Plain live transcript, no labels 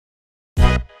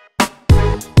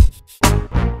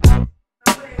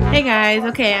Hey guys,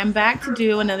 okay, I'm back to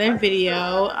do another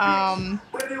video.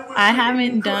 I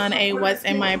haven't done a what's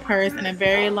in my purse in a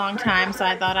very long time, so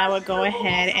I thought I would go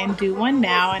ahead and do one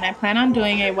now, and I plan on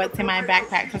doing a what's in my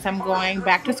backpack since I'm going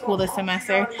back to school this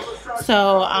semester.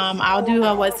 So I'll do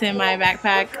a what's in my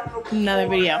backpack another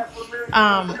video.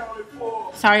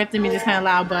 Sorry if the music's kind of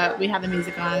loud, but we have the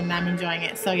music on and I'm enjoying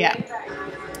it, so yeah.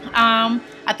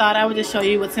 I thought I would just show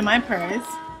you what's in my purse.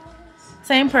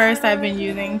 Same purse I've been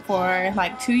using for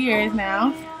like 2 years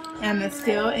now, and it's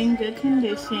still in good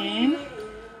condition.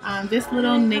 Just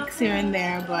little nicks here and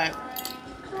there, but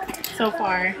so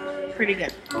far pretty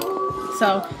good.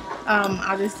 So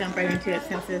I'll just jump right into it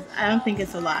since I don't think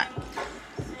it's a lot.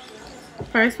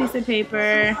 First piece of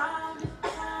paper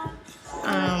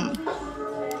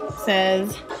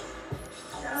says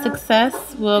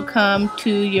success will come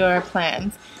to your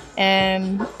plans,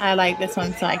 and I like this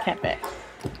one, so I kept it.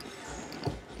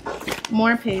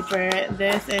 More paper.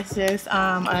 This is just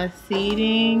a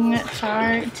seating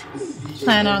chart.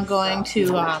 Plan on going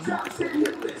to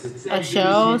a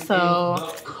show,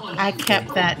 so I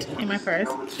kept that in my purse.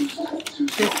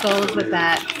 This goes with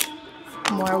that.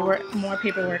 More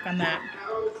paperwork on that.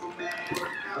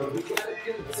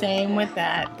 Same with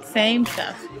that. Same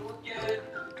stuff.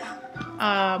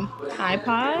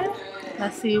 iPod.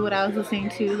 Let's see what I was listening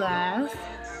to last.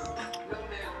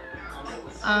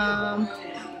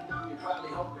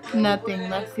 Nothing.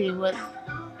 Let's see what.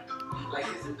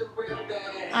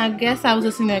 I guess I was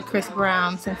listening to Chris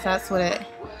Brown since that's what it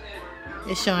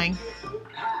is showing.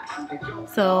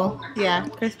 So yeah,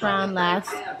 Chris Brown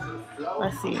last.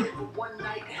 Let's see.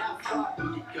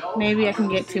 Maybe I can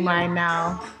get to my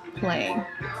now playing.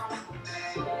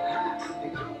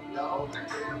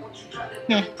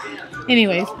 Yeah.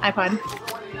 Anyways, iPod.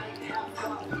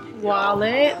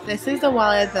 Wallet. This is the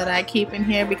wallet that I keep in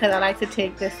here because I like to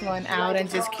take this one out and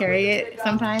just carry it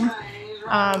sometimes.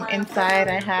 Inside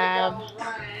I have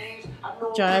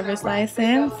driver's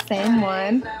license, same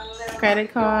one,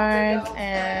 credit cards,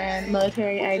 and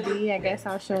military ID. I guess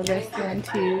I'll show this one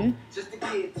too.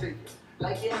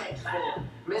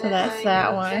 So that's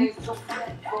that one.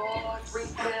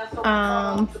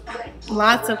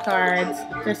 Lots of cards,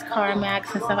 just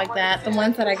CarMax and stuff like that. The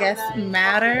ones that I guess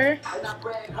matter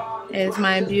is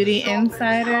my Beauty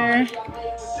Insider,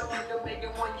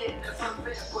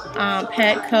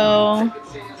 Petco,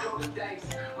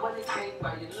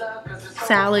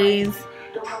 Sally's,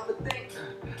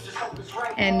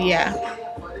 and yeah.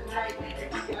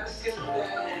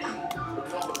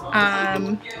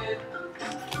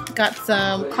 Got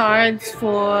some cards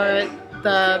for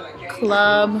the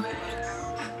club.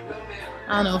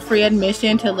 I don't know, free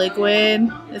admission to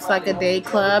Liquid. It's like a day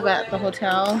club at the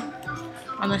hotel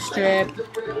on the Strip.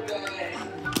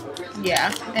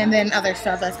 Yeah, and then other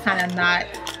stuff that's kind of not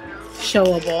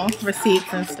showable,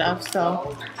 receipts and stuff.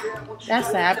 So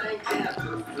that's that.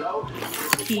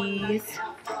 Keys.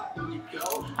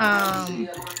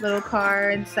 Little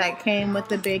cards that came with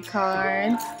the big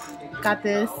cards. Got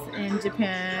this in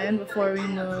Japan before we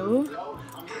moved.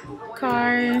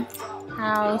 Car,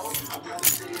 house.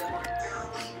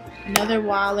 Another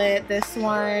wallet. This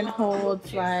one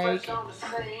holds like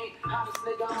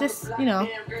just, you know,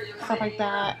 stuff like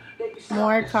that.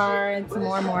 More cards,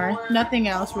 more. Nothing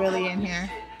else really in here.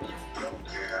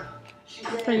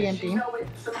 Pretty empty.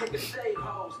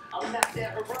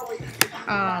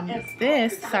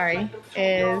 This,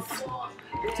 is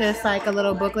just like a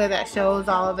little booklet that shows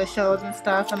all of the shows and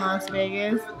stuff in Las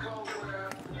Vegas.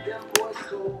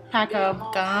 Pack of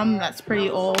gum that's pretty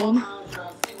old.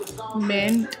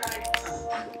 Mint.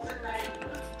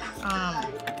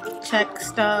 Check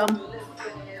stub.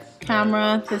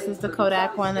 Camera. This is the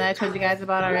Kodak one that I told you guys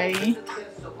about already.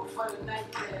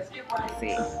 Let's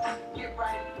see.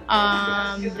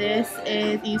 This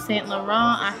is Yves Saint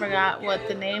Laurent. I forgot what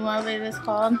the name of it is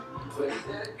called.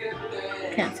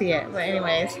 Can't see it, but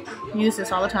anyways, use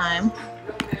this all the time.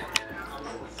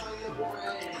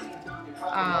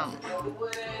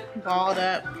 Balled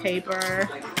up paper.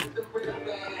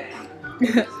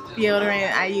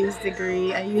 Deodorant. I use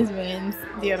Degree. I use men's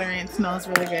deodorant. It smells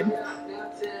really good.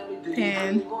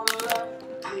 Pen.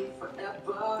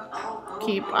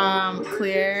 Keep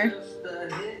clear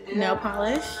nail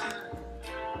polish.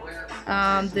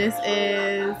 This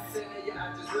is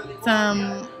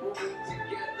some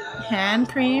hand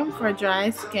cream for dry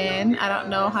skin. I don't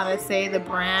know how to say the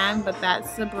brand, but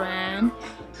that's the brand,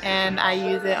 and I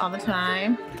use it all the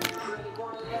time.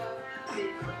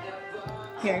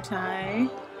 Hair tie.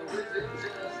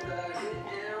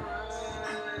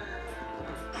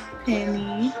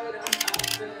 Penny.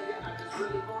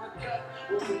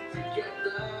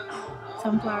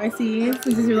 sunflower seeds.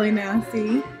 This is really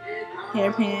nasty.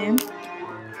 Hairpin.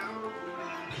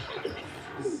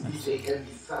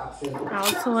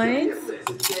 Altoids.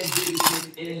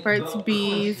 Burt's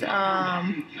Bees.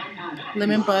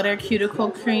 Lemon butter,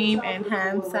 cuticle cream, and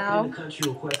hand salve.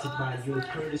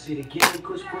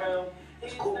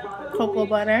 Cocoa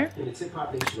butter.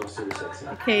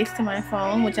 A case to my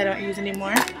phone, which I don't use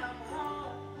anymore.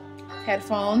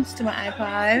 Headphones to my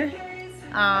iPod.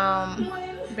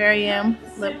 Very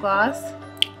lip gloss.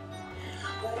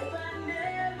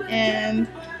 And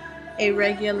a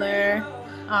regular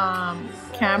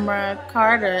camera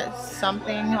card or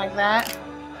something like that.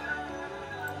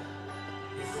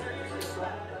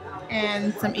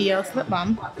 And some EOS lip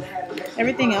balm.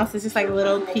 Everything else is just like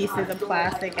little pieces of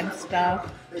plastic and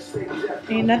stuff.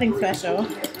 Ain't nothing special.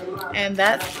 And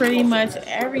that's pretty much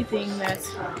everything that's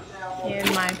in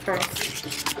my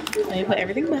purse. Let me put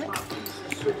everything back.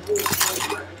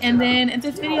 And then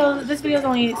this video is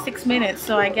only 6 minutes,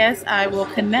 so I guess I will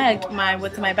connect my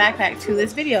what's in my backpack to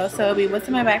this video. So it'll be what's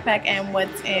in my backpack and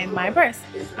what's in my purse.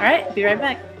 Alright, be right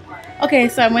back. Okay,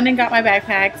 so I went and got my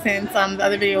backpack since the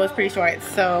other video was pretty short.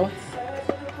 So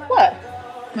what?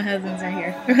 My husband's right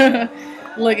here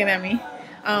looking at me.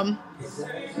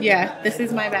 Yeah, this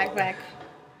is my backpack.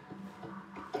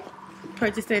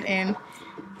 Purchased it in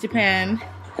Japan.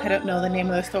 I don't know the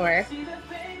name of the store.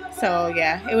 So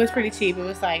yeah, it was pretty cheap. It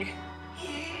was like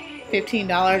 $15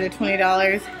 or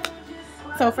 $20.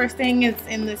 So first thing is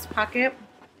in this pocket.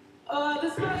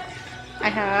 I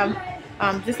have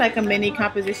just like a mini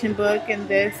composition book, and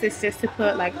this is just to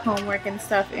put like homework and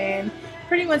stuff in.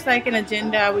 Pretty much like an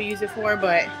agenda I would use it for,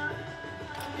 but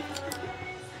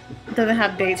it doesn't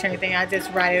have dates or anything. I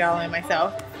just write it all in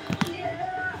myself.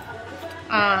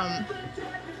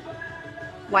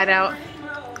 Whiteout,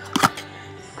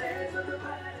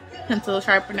 pencil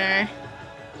sharpener,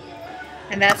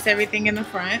 and that's everything in the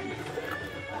front.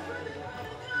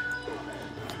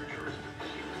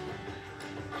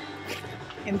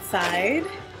 Inside,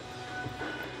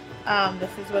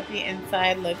 this is what the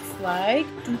inside looks like.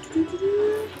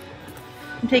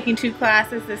 I'm taking 2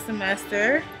 classes this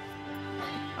semester,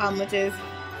 which is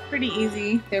pretty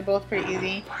easy. They're both pretty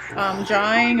easy.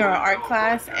 Drawing or art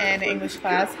class and English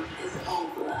class.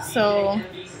 So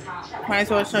might as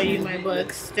well show you my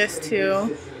books just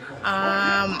to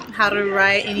how to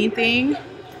write anything,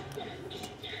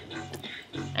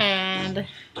 and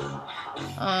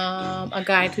a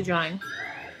guide to drawing.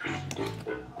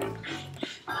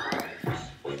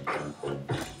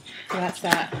 So that's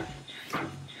that.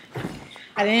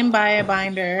 I didn't buy a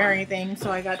binder or anything,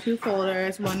 so I got 2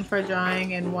 folders, one for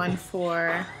drawing and one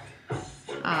for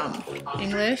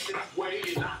English.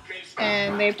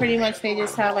 And they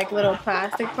just have like little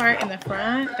plastic part in the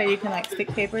front that you can like stick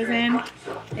papers in,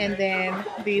 and then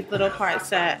these little parts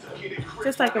that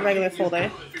just like a regular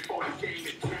folder.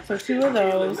 So 2 of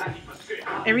those.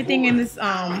 Everything in this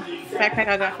backpack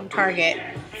I got from Target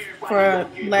for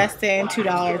less than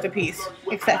 $2 a piece,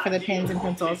 except for the pens and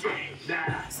pencils.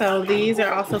 So these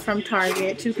are also from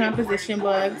Target, 2 composition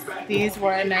books. These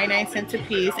were 99 cents a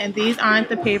piece, and these aren't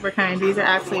the paper kind. These are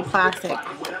actually plastic.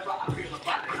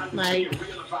 Like,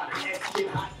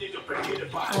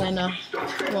 I don't know,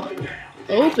 well,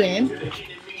 open,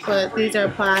 but these are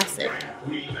plastic.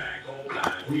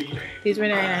 These were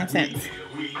 99 cents.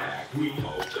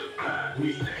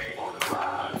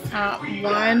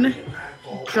 One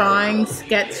drawing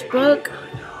sketchbook.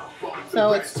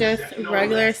 So it's just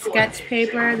regular sketch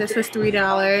paper. This was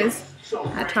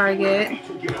 $3 at Target.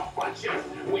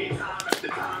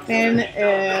 Then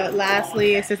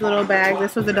lastly, it's this little bag.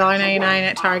 This was $1.99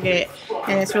 at Target,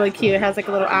 and it's really cute. It has like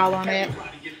a little owl on it.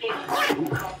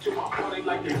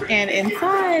 And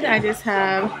inside, I just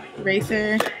have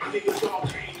eraser,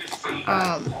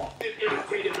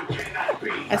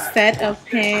 a set of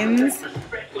pens,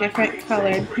 different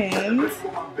colored pens.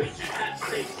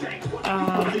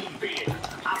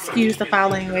 Excuse the foul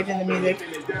language and the music.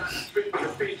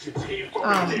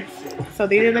 So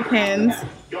these are the pens.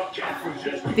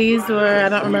 These were, I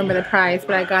don't remember the price,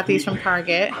 but I got these from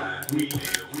Target.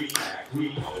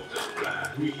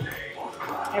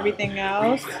 Everything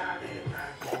else,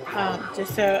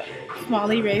 just a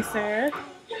small eraser,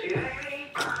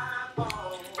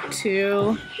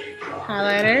 2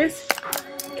 highlighters.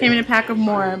 Came in a pack of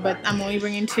more, but I'm only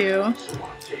bringing 2.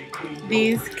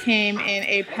 These came in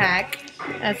a pack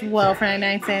as well for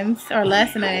 99 cents, or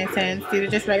less than 99 cents. These are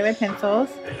just regular pencils.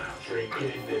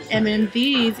 And then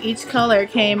these, each color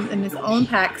came in its own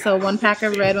pack. So 1 pack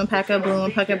of red, 1 pack of blue,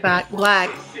 1 pack of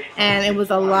black. And it was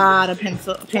a lot of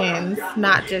pens,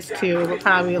 not just 2, but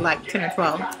probably like 10 or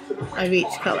 12 of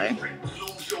each color.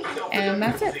 And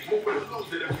that's it.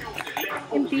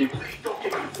 Empty.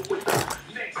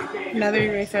 Another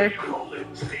eraser.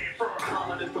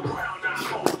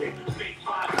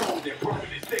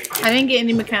 I didn't get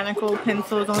any mechanical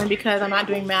pencils only because I'm not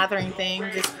doing mathering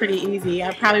things. It's pretty easy.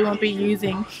 I probably won't be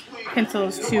using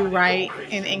pencils to write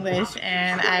in English,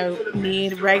 and I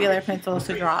need regular pencils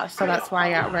to draw, so that's why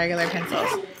I got regular pencils.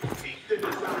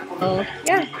 So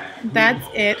yeah, that's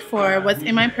it for what's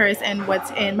in my purse and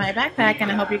what's in my backpack,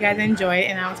 and I hope you guys enjoy,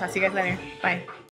 and I will talk to you guys later. Bye.